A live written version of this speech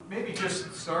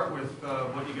just start with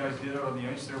what you guys did out on the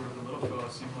ice there with the little fella.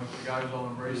 It seemed like the guys all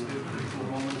embraced it. Pretty cool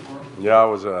moment for him. Yeah, it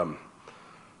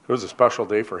was a special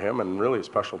day for him and really a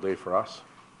special day for us.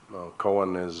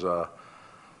 Cohen is a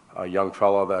young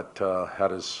fellow that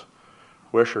had his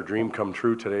wish or dream come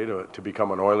true today to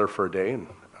become an Oiler for a day, and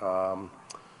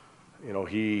you know,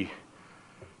 he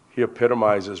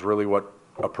epitomizes really what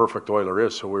a perfect Oiler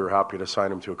is. So we were happy to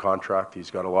sign him to a contract.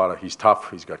 He's tough,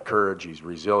 he's got courage, he's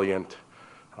resilient,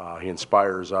 he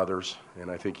inspires others, and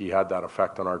I think he had that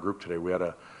effect on our group today. We had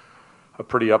a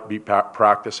pretty upbeat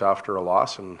practice after a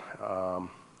loss, and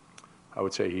I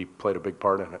would say he played a big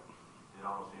part in it. It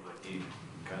almost seemed like he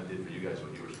kind of did for you guys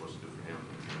what you were supposed to do for him,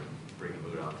 bring the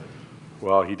mood out there.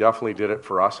 Well, he definitely did it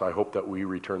for us. I hope that we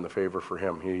return the favor for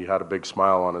him. He had a big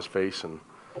smile on his face, and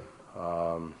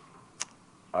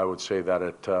I would say that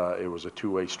it was a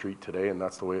two-way street today, and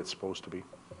that's the way it's supposed to be.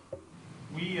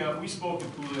 We spoke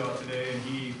with Julio today, and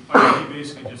he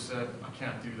basically just said, "I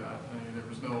can't do that." I mean, there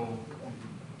was no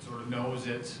sort of knows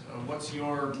it. What's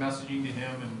your messaging to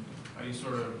him, and how do you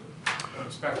sort of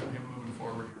expect from him moving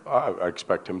forward? I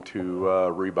expect him to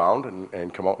rebound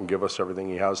and come out and give us everything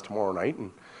he has tomorrow night,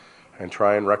 and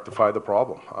try and rectify the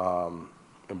problem.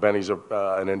 And Benny's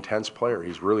an intense player.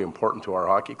 He's really important to our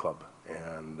hockey club,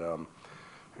 and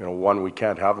you know, one, we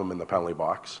can't have him in the penalty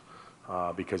box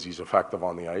because he's effective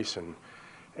on the ice,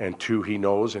 and two, he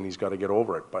knows and he's got to get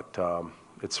over it. But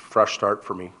it's a fresh start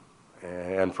for me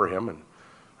and for him, and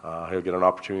he'll get an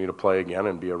opportunity to play again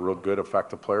and be a real good,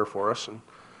 effective player for us. And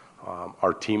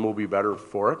our team will be better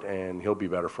for it, and he'll be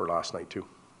better for last night too,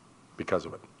 because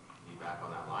of it. He back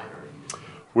on that line, or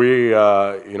we,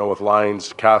 you know, with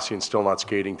lines, Cassian's still not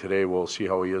skating today. We'll see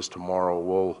how he is tomorrow.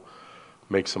 We'll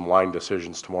make some line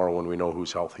decisions tomorrow when we know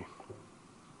who's healthy.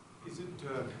 Is it,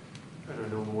 I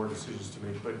don't know, more decisions to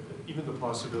make, but even the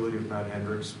possibility of Matt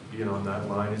Hendricks being on that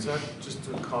line, is that just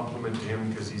a compliment to him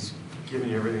because he's giving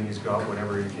you everything he's got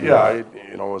whenever he can? Yeah,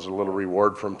 you know, it was a little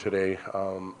reward from today.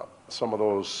 Some of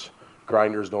those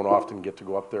grinders don't often get to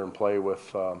go up there and play with,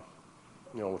 you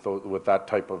know, with that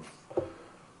type of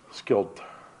skilled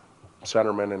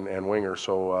centerman and winger.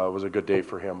 So it was a good day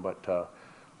for him. But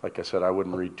like I said, I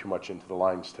wouldn't read too much into the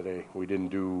lines today. We didn't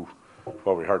do,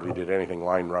 well, we hardly did anything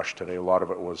line rush today. A lot of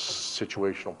it was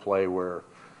situational play where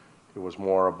it was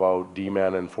more about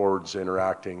D-men and forwards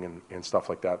interacting and stuff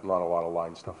like that, not a lot of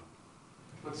line stuff.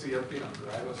 What's the update on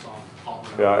Dragus on?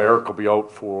 Yeah, Eric will be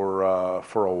out for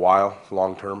a while,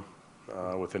 long term,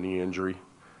 with a knee injury,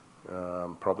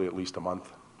 probably at least a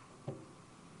month.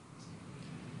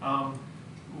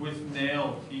 With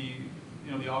Nail, you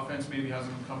know, the offense maybe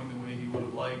hasn't been coming the way he would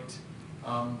have liked.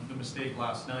 The mistake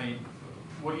last night.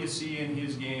 What do you see in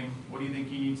his game? What do you think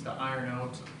he needs to iron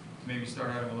out to maybe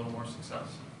start having a little more success?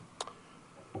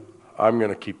 I'm going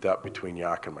to keep that between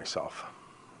Yak and myself.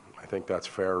 I think that's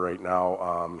fair right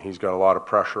now. He's got a lot of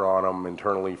pressure on him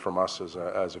internally from us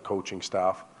as a coaching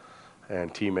staff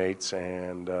and teammates,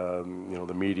 and you know,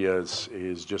 the media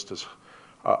is just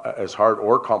as hard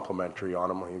or complimentary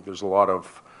on him. I think there's a lot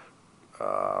of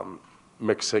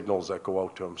mixed signals that go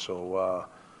out to him. So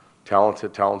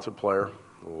talented player,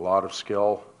 a lot of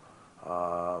skill,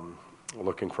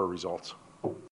 looking for results.